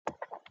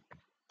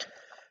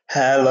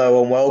Hello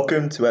and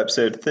welcome to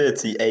episode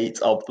 38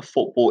 of the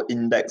Football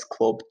Index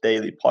Club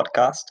Daily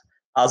Podcast.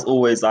 As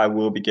always, I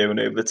will be going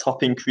over the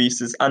top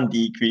increases and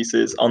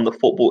decreases on the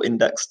Football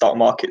Index stock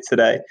market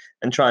today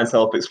and trying to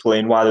help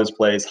explain why those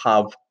players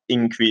have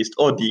increased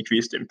or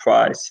decreased in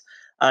price,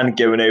 and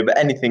going over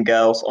anything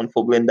else on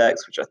Football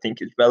Index which I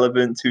think is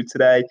relevant to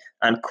today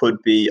and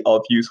could be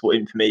of useful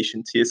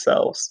information to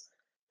yourselves.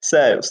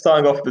 So,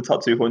 starting off with the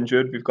top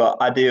 200, we've got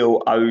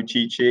Adil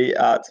Aouchichi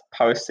at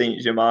Paris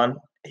Saint-Germain.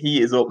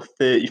 He is up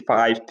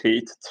 35p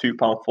to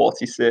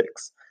 £2.46.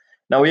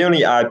 Now, he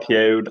only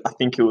IPO'd, I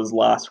think it was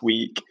last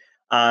week,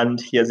 and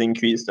he has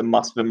increased a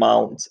massive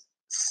amount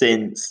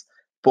since.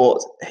 But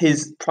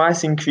his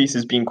price increase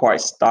has been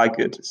quite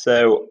staggered.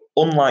 So,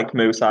 unlike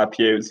most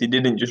IPOs, he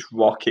didn't just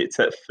rocket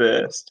at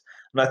first.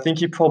 And I think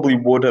he probably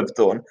would have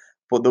done,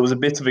 but there was a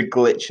bit of a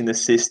glitch in the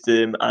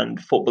system, and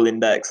Football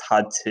Index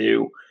had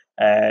to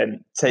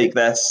take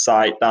their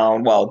site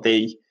down. Well,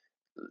 they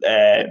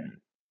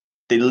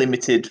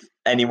limited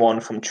anyone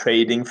from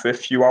trading for a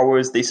few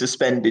hours. They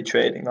suspended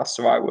trading, that's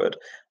the right word.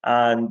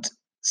 And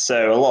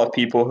so a lot of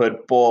people who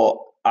had bought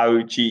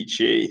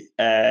Aouchichi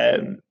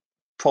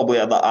probably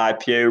at the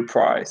IPO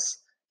price,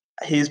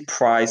 his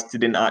price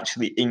didn't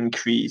actually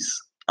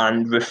increase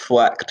and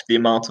reflect the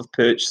amount of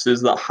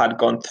purchases that had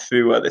gone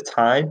through at the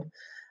time.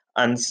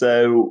 And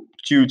so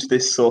due to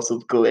this sort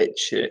of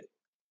glitch,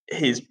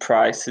 his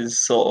price is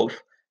sort of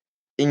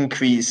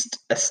increased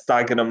a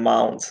staggering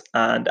amount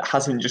and it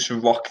hasn't just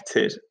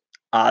rocketed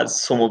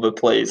as some other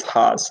players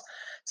has.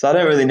 So I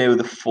don't really know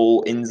the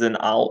full ins and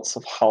outs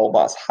of how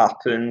that's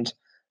happened,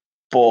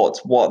 but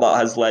what that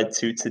has led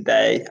to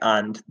today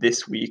and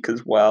this week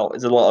as well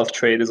is a lot of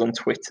traders on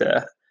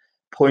Twitter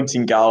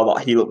pointing out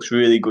that he looks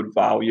really good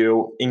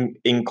value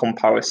in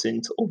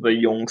comparison to other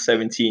young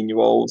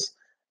 17-year-olds,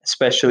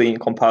 especially in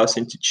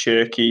comparison to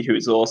Cherki, who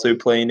is also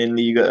playing in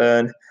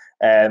Liga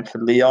 1 for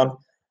Lyon.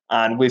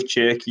 And with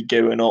Cherki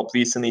going up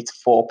recently to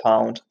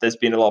 £4, there's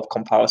been a lot of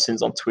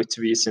comparisons on Twitter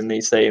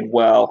recently saying,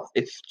 well,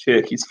 if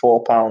Cherki's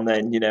 £4,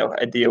 then,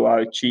 Adil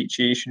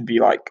Aouchichi should be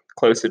like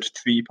closer to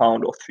 £3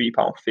 or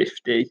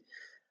 £3.50.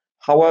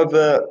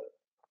 However,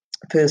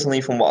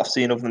 personally, from what I've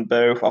seen of them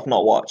both, I've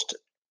not watched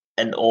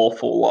an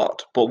awful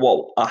lot, but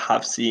what I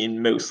have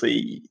seen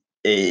mostly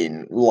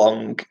in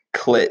long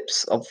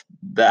clips of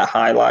their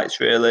highlights,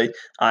 really,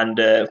 and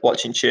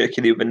watching Cherki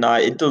the other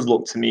night, it does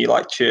look to me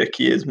like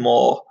Cherki is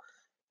more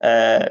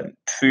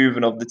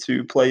proven of the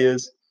two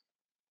players.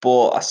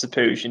 But I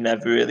suppose you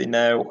never really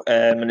know,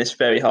 and it's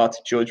very hard to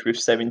judge with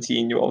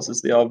 17-year-olds as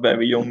they are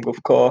very young,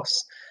 of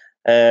course.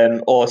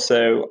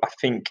 Also, I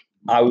think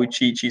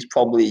Aouchichi is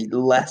probably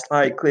less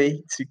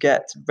likely to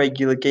get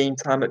regular game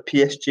time at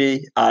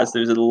PSG, as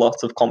there's a lot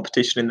of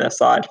competition in their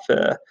side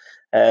for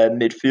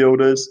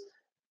midfielders.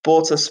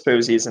 But I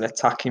suppose he's an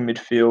attacking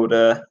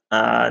midfielder,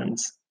 and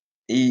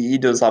he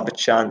does have a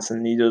chance,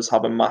 and he does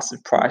have a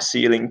massive price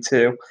ceiling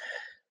too.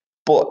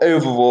 But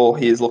overall,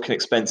 he is looking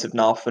expensive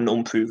now for an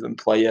unproven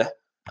player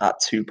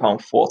at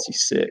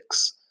 £2.46.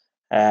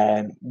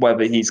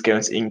 Whether he's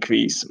going to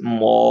increase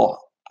more,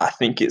 I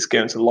think it's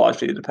going to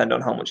largely depend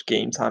on how much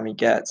game time he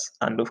gets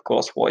and, of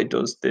course, what he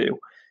does do.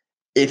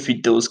 If he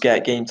does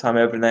get game time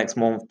over the next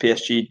month,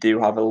 PSG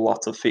do have a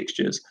lot of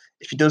fixtures.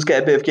 If he does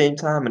get a bit of game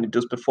time and he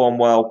does perform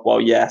well,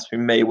 yes, we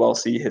may well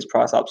see his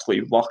price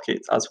absolutely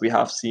rocket, as we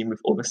have seen with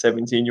other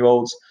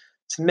 17-year-olds.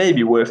 It's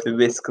maybe worth the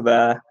risk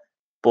there,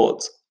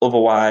 but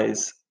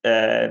otherwise,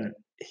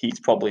 he's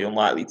probably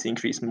unlikely to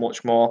increase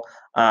much more.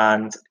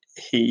 And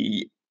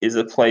he is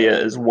a player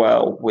as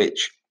well,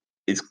 which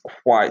is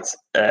quite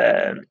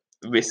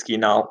risky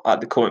now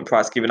at the current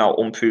price, given how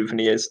unproven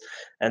he is.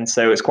 And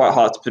so it's quite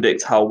hard to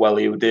predict how well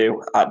he'll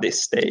do at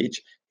this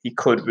stage. He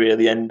could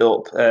really end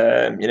up,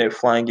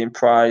 flying in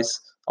price.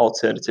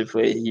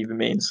 Alternatively, he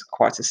remains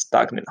quite a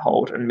stagnant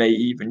hold and may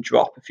even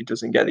drop if he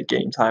doesn't get the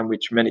game time,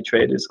 which many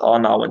traders are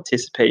now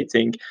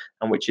anticipating,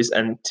 and which is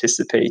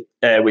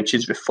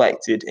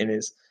reflected in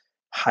his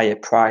higher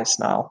price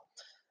now.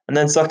 And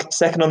then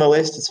second on the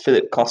list is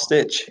Filip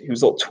Kostic,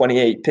 who's up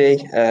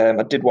 28p.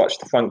 I did watch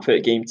the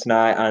Frankfurt game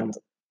tonight, and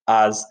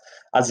as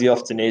he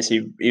often is,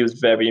 he was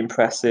very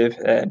impressive.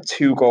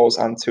 2 goals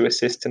and 2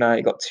 assists tonight.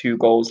 He got 2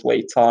 goals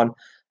late on,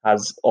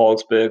 as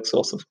Augsburg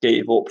sort of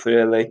gave up,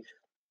 really.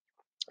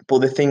 But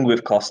the thing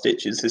with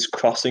Kostic is his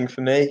crossing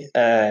for me.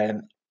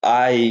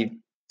 I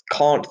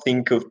can't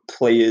think of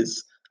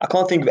players. I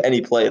can't think of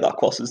any player that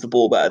crosses the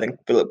ball better than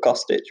Filip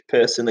Kostic,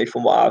 personally,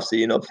 from what I've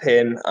seen of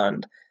him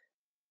and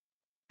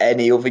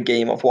any other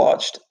game I've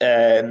watched.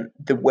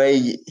 The way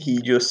he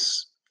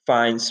just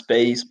finds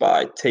space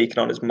by taking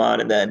on his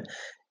man, and then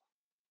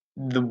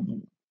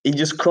he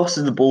just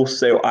crosses the ball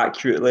so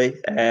accurately,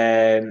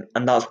 and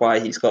that's why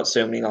he's got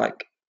so many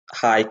like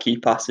high key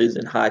passes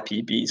and high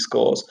PB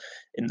scores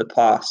in the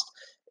past,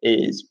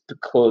 is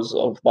because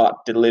of that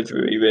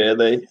delivery,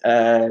 really.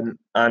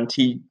 And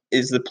he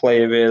is the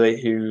player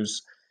really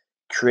who's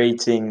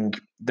creating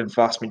the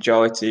vast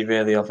majority,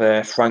 really, of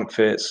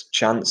Frankfurt's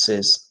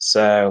chances.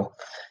 So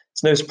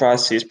it's no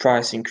surprise to see his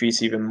price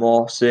increase even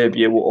more.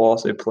 Serbia will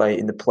also play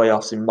in the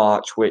playoffs in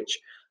March, which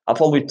I'll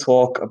probably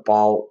talk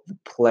about the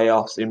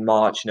playoffs in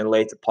March in a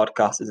later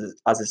podcast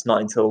as it's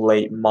not until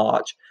late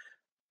March.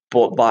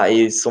 But that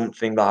is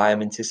something that I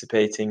am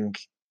anticipating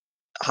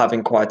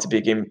having quite a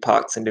big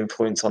impact and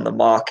influence on the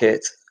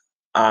market.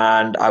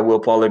 And I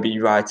will probably be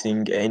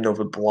writing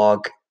another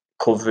blog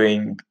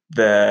covering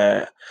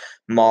the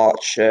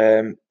March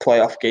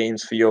playoff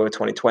games for Euro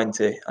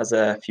 2020 as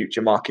a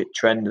future market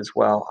trend as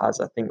well, as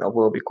I think that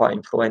will be quite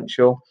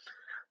influential,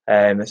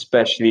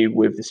 especially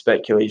with the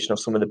speculation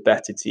of some of the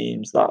better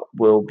teams that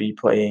will be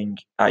playing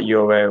at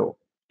Euro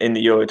in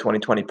the Euro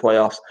 2020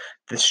 playoffs.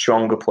 The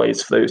stronger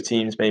players for those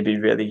teams may be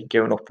really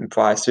going up in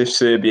price. So if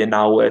Serbia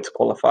now were to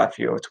qualify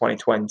for Euro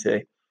 2020,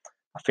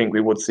 I think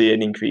we would see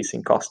an increase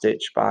in Kostic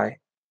by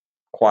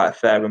quite a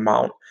fair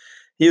amount.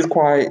 He's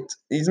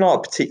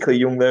not particularly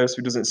young though, so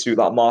he doesn't suit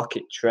that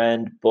market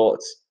trend,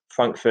 but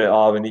Frankfurt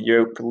are in the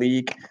Europa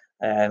League,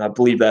 and I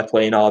believe they're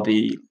playing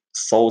RB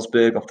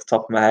Salzburg off the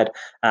top of my head,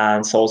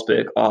 and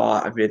Salzburg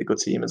are a really good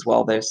team as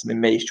well there, so they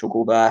may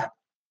struggle there.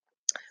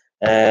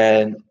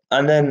 And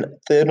then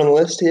third on the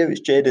list here is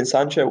Jadon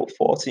Sancho at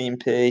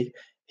 14p.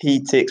 He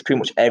ticks pretty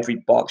much every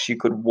box you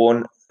could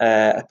want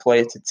a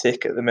player to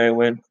tick at the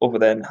moment, other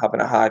than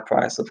having a high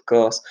price, of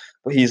course.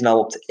 But he's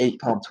now up to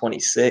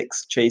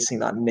 £8.26, chasing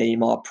that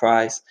Neymar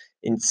price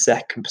in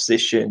second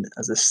position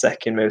as the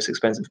second most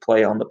expensive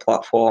player on the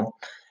platform.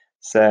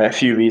 So a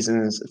few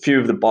reasons, a few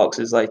of the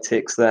boxes like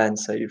ticks then.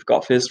 So you've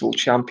got first of all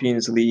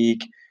Champions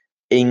League,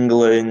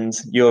 England,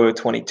 Euro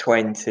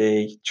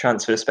 2020,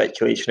 transfer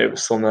speculation over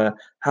summer,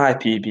 high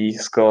PB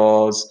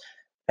scores,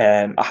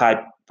 a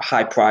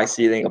high price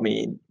ceiling. I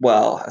mean,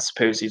 well, I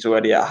suppose he's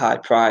already at a high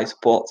price,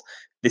 but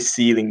the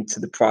ceiling to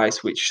the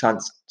price which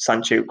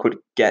Sancho could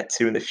get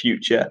to in the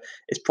future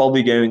is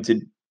probably going to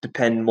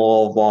depend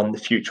more on the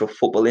future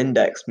football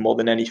index more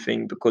than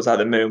anything, because at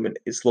the moment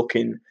it's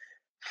looking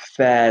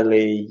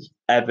fairly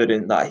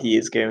evident that he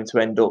is going to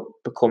end up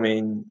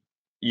becoming,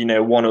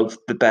 one of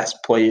the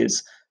best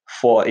players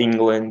for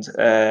England,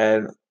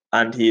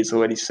 and he is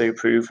already so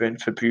proven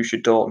for Borussia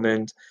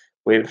Dortmund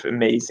with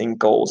amazing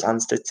goals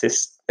and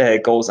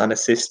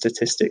assist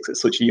statistics at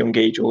such a young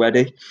age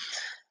already.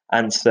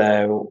 And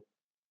so,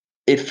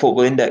 if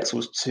Football Index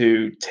was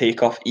to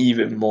take off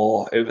even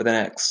more over the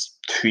next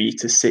 3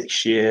 to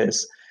 6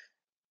 years,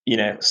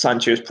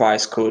 Sancho's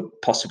price could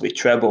possibly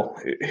treble.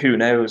 Who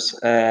knows?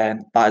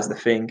 That is the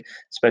thing,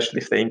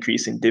 especially if they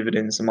increase in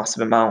dividends a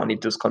massive amount and he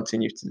does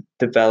continue to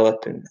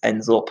develop and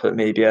ends up at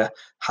maybe a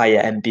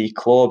higher MB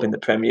club in the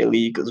Premier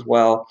League as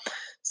well.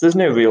 So there's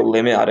no real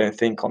limit, I don't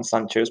think, on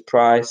Sancho's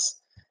price.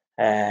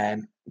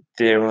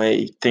 The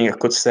only thing I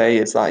could say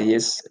is that he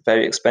is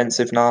very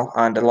expensive now,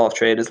 and a lot of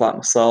traders like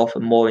myself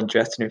are more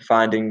interested in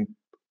finding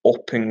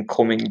up and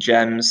coming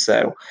gems.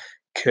 So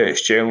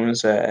Curtis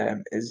Jones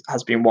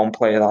has been one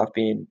player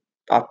that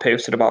I've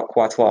posted about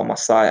quite a lot on my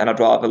site, and I'd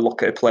rather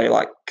look at a player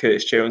like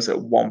Curtis Jones at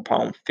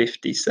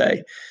 £1.50,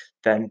 say,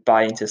 than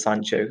buy into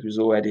Sancho, who's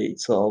already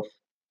sort of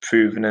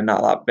proven and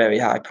at that very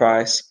high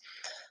price.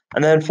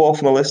 And then fourth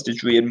on the list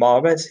is Riyad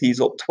Mahrez. He's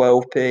up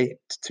 12p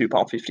to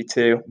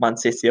 £2.52. Man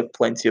City have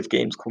plenty of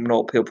games coming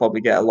up. He'll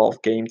probably get a lot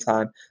of game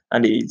time,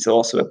 and he's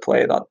also a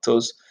player that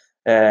does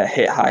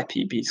hit high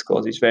PB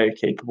scores. He's very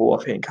capable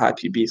of hitting high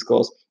PB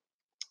scores.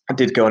 I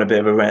did go on a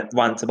bit of a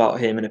rant about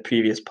him in a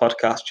previous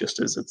podcast, just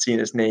as I'd seen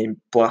his name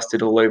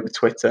blasted all over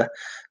Twitter.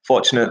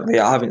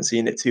 Fortunately, I haven't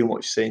seen it too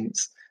much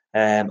since.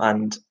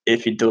 And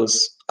if he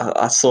does,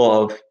 I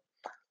sort of,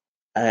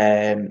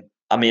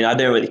 I mean, I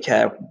don't really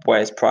care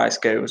where his price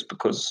goes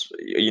because,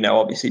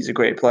 obviously he's a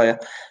great player,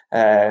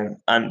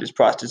 and his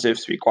price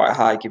deserves to be quite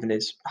high given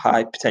his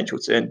high potential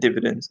to earn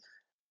dividends.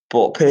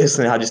 But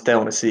personally, I just don't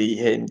want to see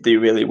him do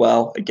really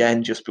well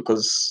again, just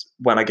because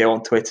when I go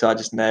on Twitter, I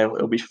just know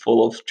it'll be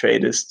full of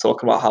traders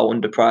talking about how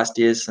underpriced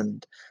he is,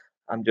 and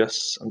I'm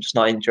just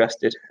not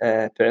interested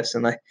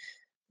personally.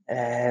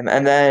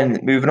 And then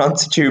moving on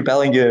to Jude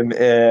Bellingham,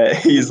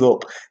 he's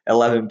up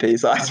 11p.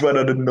 So I just went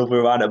on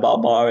another rant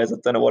about Mahrez. I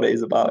don't know what it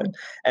is about him.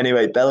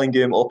 Anyway,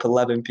 Bellingham up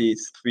 11p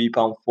to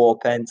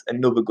 £3.04.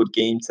 Another good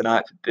game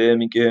tonight for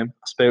Birmingham.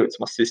 I spoke to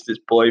my sister's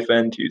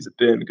boyfriend, who's a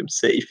Birmingham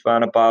City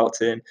fan, about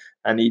him,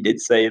 and he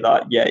did say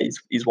that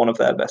he's one of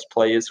their best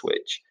players,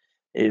 which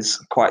is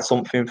quite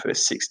something for a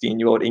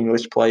 16-year-old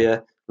English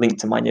player linked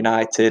to Man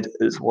United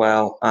as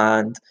well.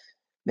 And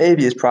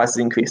maybe his price has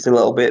increased a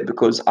little bit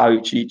because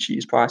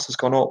Auchichi's price has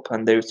gone up,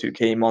 and those two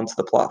came onto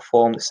the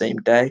platform the same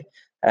day.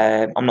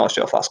 I'm not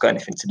sure if that's got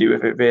anything to do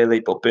with it really,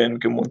 but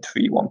Birmingham won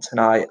 3-1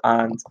 tonight,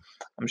 and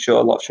I'm sure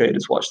a lot of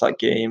traders watched that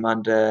game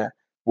and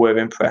were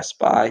impressed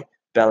by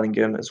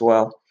Bellingham as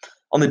well.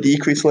 On the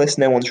decrease list,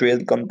 no one's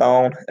really gone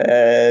down.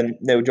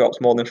 No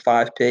drops more than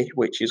 5p,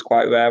 which is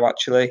quite rare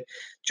actually.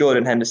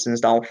 Jordan Henderson's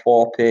down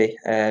 4p.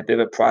 A bit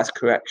of a price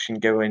correction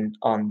going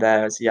on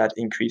there as he had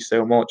increased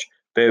so much.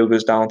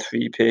 Boga's down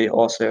 3p,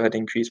 also had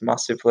increased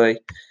massively.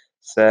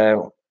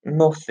 So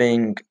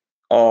nothing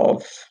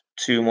of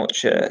too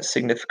much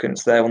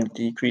significance there on the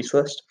decrease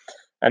list.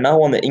 And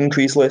now on the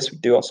increase list, we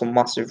do have some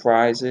massive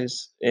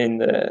rises in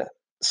the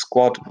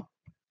squad,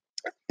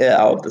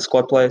 out of the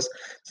squad players.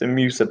 So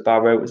Musa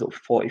Barrow is up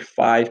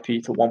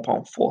 45p to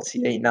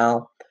 £1.48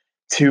 now.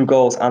 2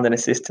 goals and an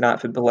assist tonight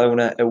for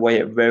Bologna away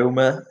at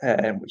Roma,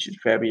 which is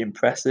very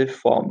impressive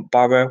from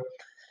Barrow.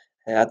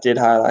 I did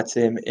highlight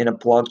him in a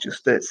blog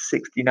just at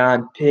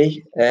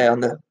 69p on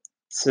the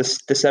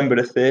December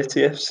the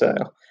 30th, so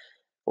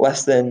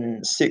less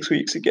than 6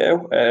 weeks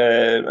ago,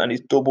 and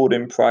he's doubled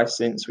in price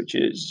since, which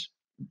is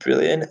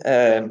brilliant.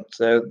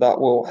 So that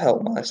will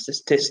help my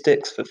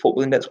statistics for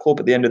Football Index Club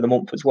at the end of the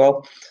month as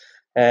well.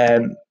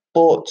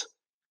 But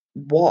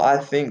what I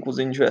think was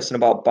interesting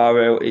about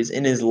Barrow is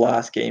in his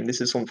last game,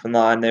 this is something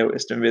that I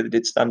noticed and really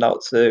did stand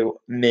out to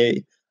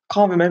me. I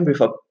can't remember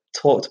if I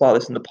talked about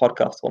this in the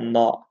podcast or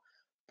not,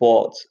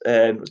 but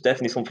it was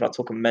definitely something I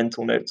took a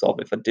mental note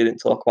of if I didn't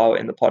talk about it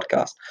in the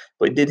podcast.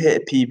 But he did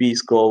hit a PB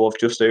score of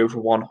just over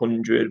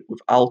 100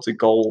 without a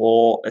goal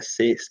or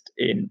assist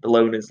in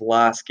Bologna's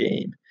last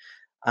game.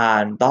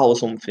 And that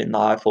was something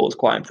that I thought was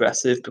quite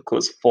impressive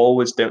because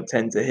forwards don't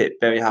tend to hit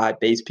very high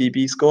base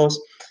PB scores.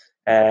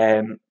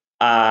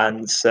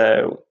 And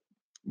so,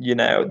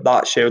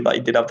 that showed that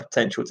he did have the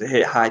potential to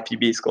hit high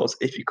PB scores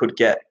if he could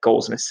get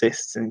goals and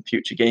assists in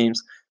future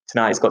games.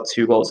 Tonight he's got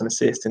 2 goals and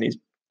assists, and he's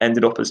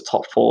ended up as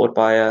top forward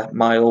by a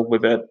mile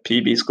with a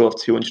PB score of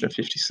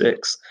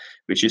 256,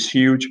 which is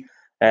huge.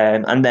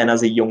 And then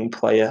as a young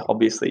player,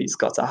 obviously he's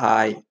got a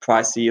high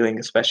price ceiling,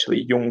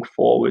 especially young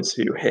forwards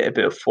who hit a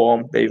bit of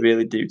form. They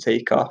really do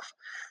take off.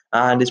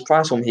 And his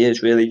price from here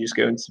is really just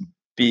going to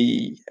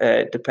be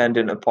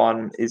dependent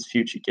upon his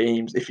future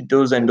games. If he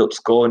does end up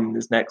scoring in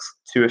his next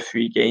 2 or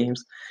 3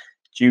 games,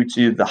 due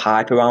to the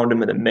hype around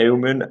him at the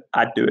moment,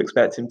 I do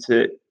expect him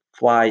to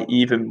fly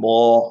even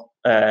more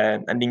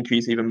and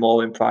increase even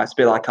more in price. A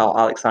bit like how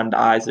Alexander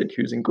Isak,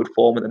 who's in good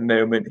form at the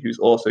moment, who's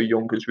also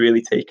young, has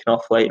really taken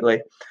off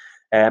lately.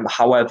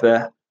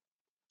 However,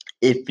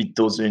 if he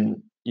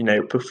doesn't,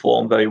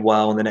 perform very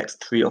well in the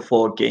next 3 or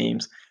 4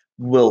 games,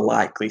 we'll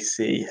likely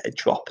see a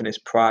drop in his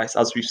price,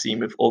 as we've seen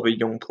with other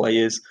young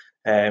players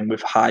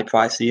with high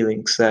price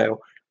ceilings. So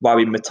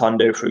Wari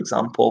Matondo, for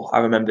example, I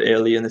remember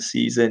earlier in the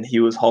season, he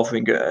was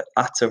hovering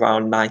at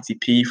around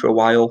 90p for a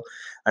while,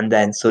 and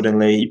then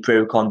suddenly he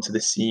broke onto the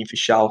scene for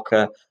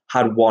Schalke,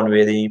 had one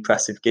really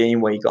impressive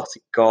game where he got a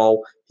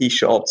goal. He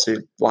shot up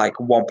to like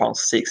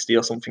 £1.60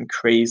 or something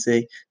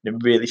crazy in a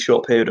really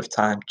short period of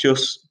time,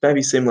 just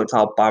very similar to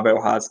how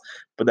Barrow has.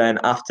 But then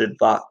after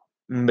that,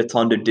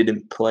 Matondo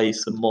didn't play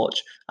so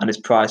much and his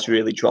price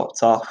really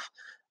dropped off.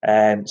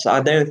 So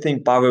I don't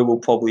think Barrow will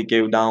probably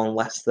go down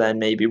less than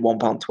maybe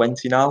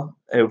 £1.20 now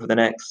over the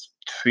next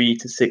 3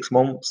 to 6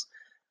 months.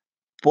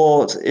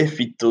 But if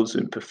he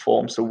doesn't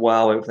perform so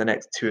well over the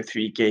next 2 or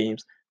 3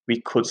 games,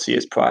 we could see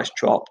his price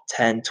drop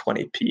 10,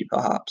 20p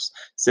perhaps.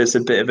 So it's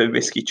a bit of a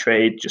risky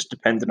trade, just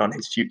depending on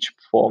his future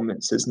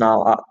performances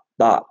now at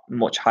that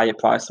much higher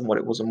price than what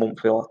it was a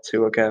month or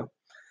 2 ago.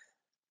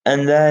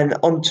 And then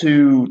on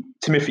to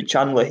Timothy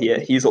Chandler here.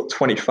 He's up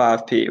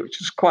 25p, which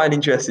is quite an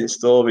interesting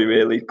story,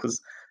 really, because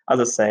as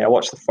I say, I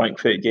watched the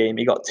Frankfurt game.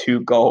 He got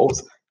 2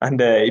 goals and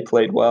he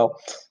played well.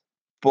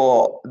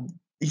 But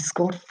he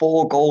scored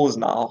 4 goals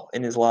now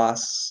in his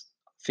last,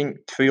 I think,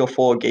 3 or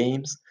 4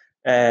 games.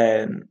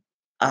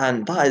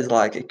 And that is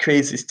like a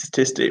crazy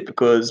statistic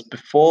because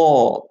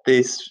before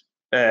this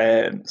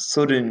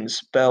sudden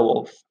spell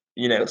of,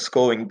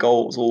 scoring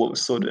goals all of a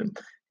sudden,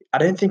 I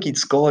don't think he'd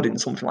scored in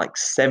something like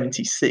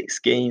 76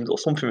 games or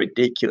something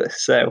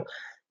ridiculous. So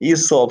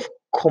he's sort of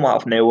come out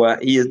of nowhere.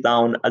 He is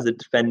down as a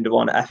defender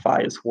on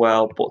FI as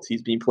well, but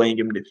he's been playing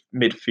in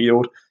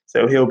midfield.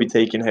 So he'll be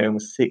taking home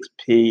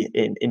 6p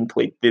in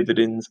in-play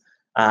dividends.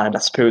 And I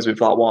suppose with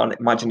that one,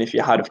 imagine if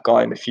you had have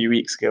got him a few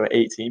weeks ago at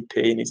 18p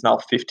and he's now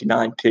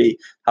 59p,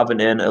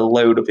 having earned a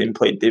load of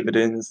in-play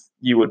dividends,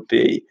 you would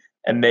be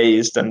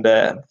amazed and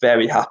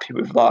very happy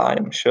with that, I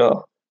am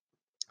sure.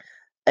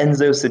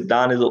 Enzo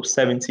Sedan is up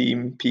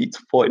 17p to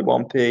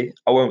 41p.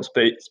 I won't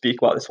speak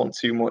about this one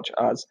too much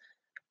as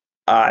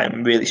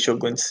I'm really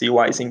struggling to see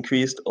why it's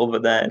increased other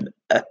than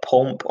a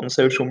pump on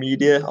social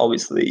media.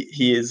 Obviously,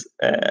 he is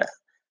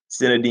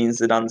Zinedine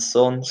Zidane's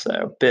son, so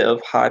a bit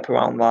of hype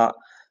around that.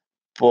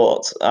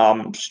 But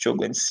I'm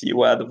struggling to see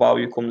where the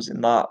value comes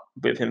in that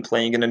with him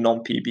playing in a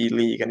non-PB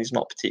league and he's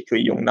not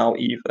particularly young now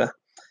either.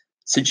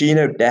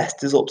 Sergino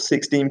Dest is up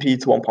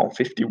 16p to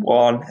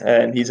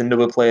 £1.51. He's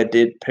another player I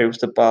did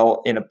post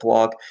about in a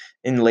blog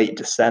in late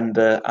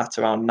December at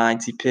around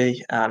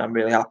 90p, and I'm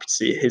really happy to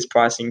see his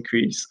price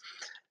increase.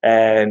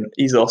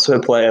 He's also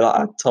a player that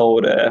I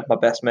told my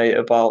best mate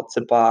about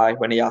to buy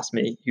when he asked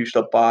me who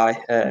should I buy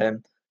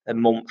a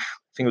month,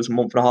 I think it was a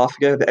month and a half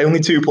ago. The only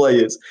 2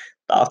 players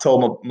that I've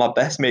told my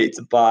best mate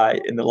to buy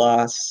in the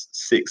last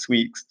 6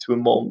 weeks to a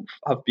month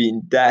have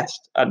been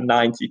Dest at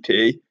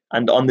 90p,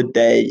 and on the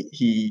day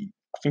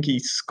I think he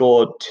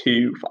scored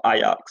 2 for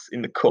Ajax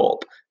in the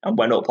cup and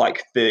went up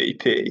like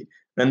 30p.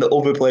 Then the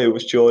other player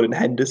was Jordan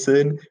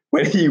Henderson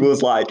when he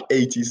was like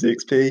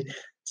 86p.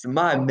 So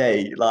my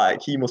mate,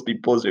 like, he must be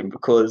buzzing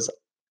because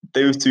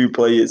those two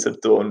players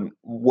have done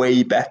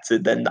way better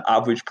than the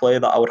average player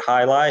that I would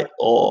highlight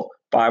or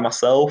by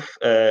myself.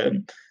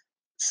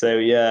 So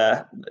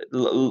yeah,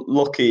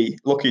 lucky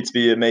to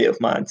be a mate of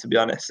mine, to be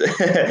honest,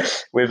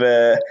 with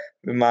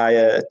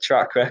my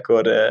track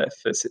record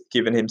for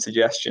giving him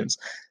suggestions.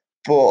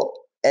 But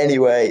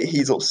anyway,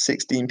 he's up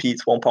 16p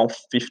to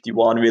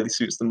 £1.51. Really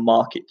suits the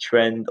market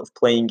trend of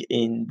playing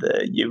in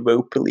the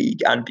Europa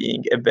League and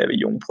being a very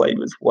young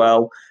player as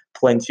well.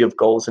 Plenty of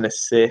goals and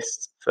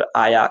assists for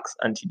Ajax,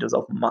 and he does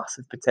have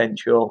massive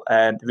potential.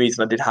 And the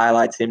reason I did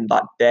highlight him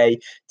that day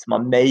to my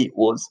mate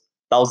was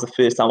that was the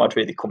first time I'd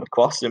really come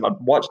across him. I'd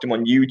watched him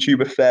on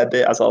YouTube a fair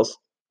bit as I was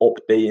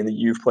updating the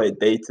youth player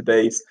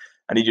database,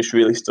 and he just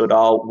really stood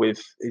out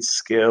with his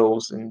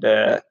skills and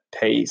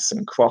pace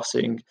and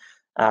crossing.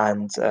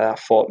 And I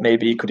thought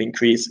maybe he could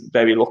increase.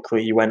 Very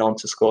luckily, he went on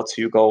to score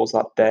 2 goals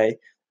that day,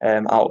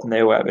 out of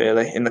nowhere,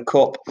 really, in the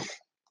cup.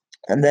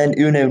 And then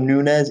Uno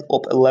Nunes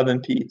up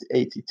 11p to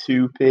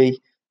 82p.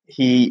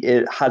 He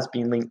has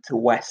been linked to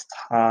West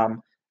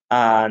Ham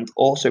and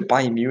also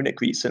Bayern Munich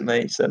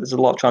recently. So there's a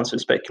lot of transfer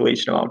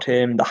speculation around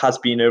him. There has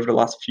been over the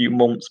last few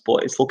months,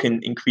 but it's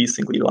looking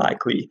increasingly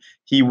likely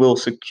he will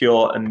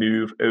secure a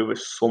move over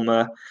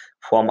summer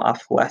from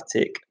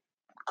Athletic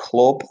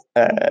Club.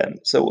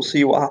 So we'll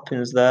see what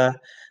happens there.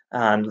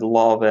 And a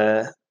lot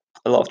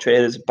of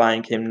traders are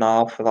buying him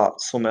now for that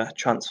summer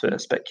transfer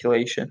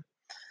speculation.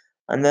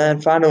 And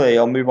then finally,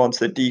 I'll move on to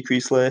the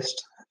decrease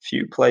list. A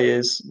few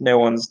players, no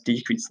one's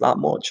decreased that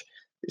much.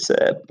 It's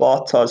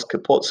Bartosz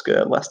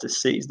Kapustka, Leicester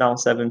City's down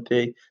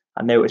 7p.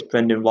 I noticed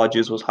Brendan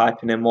Rodgers was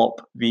hyping him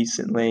up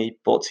recently,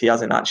 but he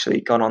hasn't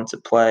actually gone on to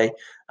play.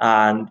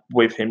 And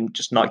with him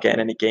just not getting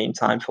any game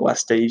time for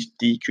Leicester, he's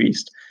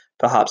decreased.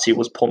 Perhaps he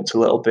was pumped a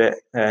little bit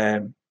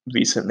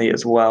recently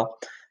as well.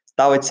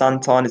 David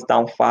Santon is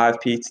down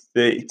 5p to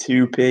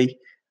 32p.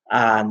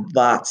 And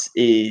that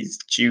is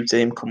due to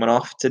him coming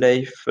off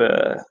today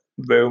for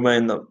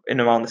Roma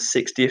in around the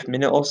 60th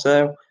minute or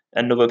so.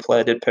 Another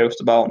player did post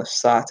about on the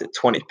site at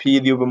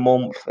 20p the other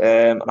month,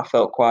 and I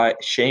felt quite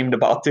ashamed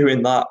about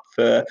doing that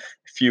for a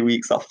few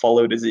weeks that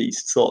followed as he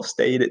sort of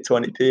stayed at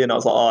 20p, and I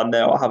was like, oh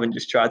no, I haven't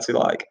just tried to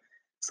like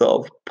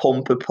sort of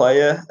pump a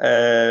player,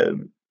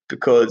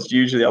 because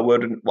usually I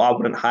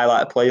wouldn't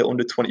highlight a player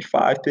under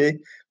 25p.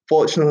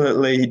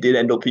 Fortunately, he did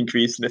end up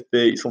increasing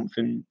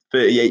to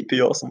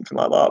 38p or something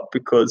like that,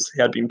 because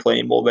he had been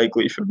playing more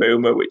regularly for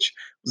Roma, which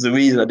was the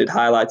reason I did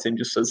highlight him,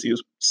 just as he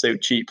was so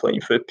cheap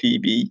playing for a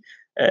PB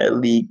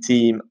league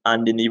team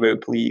and in the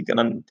Europa League.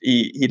 And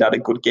he'd had a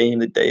good game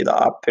the day that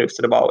I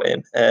posted about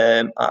him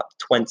at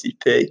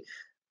 20p.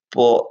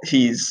 But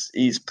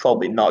he's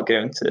probably not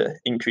going to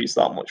increase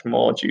that much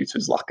more due to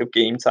his lack of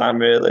game time,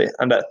 really.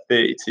 And at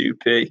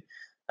 32p,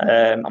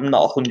 I'm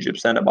not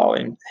 100% about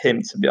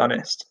him, to be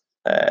honest.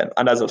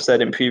 And as I've said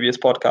in previous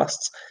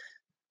podcasts,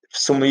 for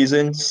some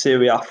reason,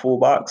 Serie A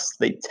fullbacks,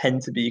 they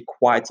tend to be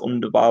quite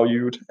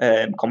undervalued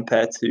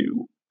compared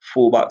to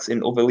fullbacks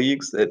in other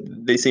leagues.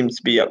 They seem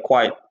to be at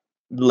quite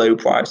low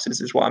prices,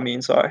 is what I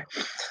mean, sorry.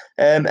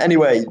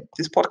 Anyway,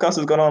 this podcast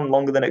has gone on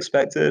longer than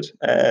expected.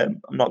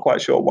 I'm not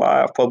quite sure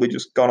why. I've probably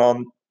just gone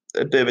on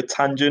a bit of a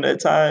tangent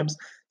at times,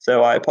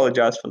 so I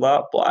apologise for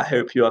that, but I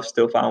hope you have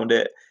still found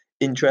it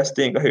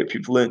interesting. I hope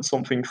you've learned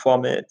something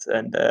from it,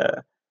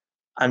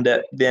 and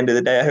at the end of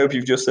the day, I hope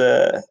you've just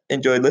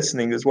enjoyed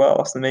listening as well.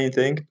 That's the main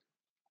thing.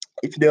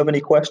 If you do have any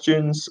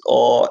questions,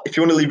 or if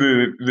you want to leave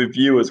a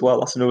review as well,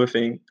 that's another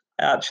thing.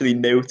 I actually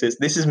noticed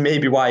this is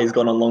maybe why he's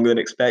gone on longer than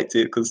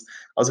expected, because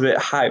I was a bit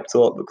hyped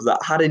up because I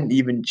hadn't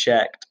even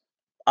checked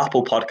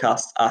Apple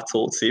Podcasts at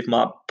all to see if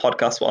my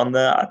podcasts were on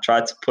there. I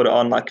tried to put it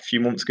on like a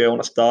few months ago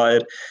when I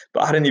started,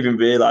 but I hadn't even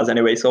realised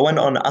anyway. So I went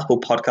on Apple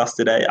Podcasts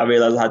today. I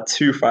realised I had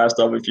 2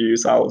 5-star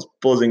reviews. So I was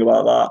buzzing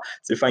about that.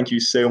 So thank you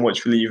so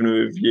much for leaving a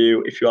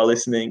review if you are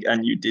listening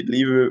and you did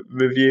leave a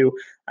review.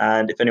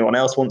 And if anyone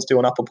else wants to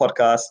on Apple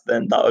Podcasts,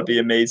 then that would be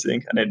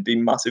amazing and it'd be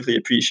massively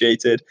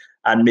appreciated.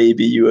 And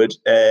maybe you would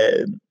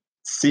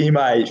see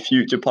my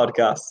future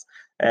podcasts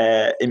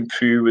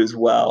improve as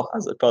well,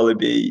 as I'd probably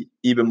be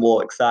even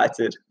more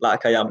excited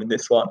like I am in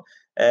this one.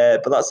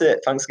 But that's it.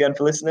 Thanks again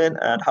for listening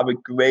and have a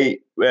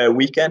great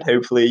weekend.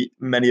 Hopefully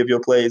many of your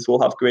players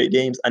will have great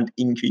games and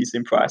increase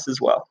in price as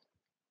well.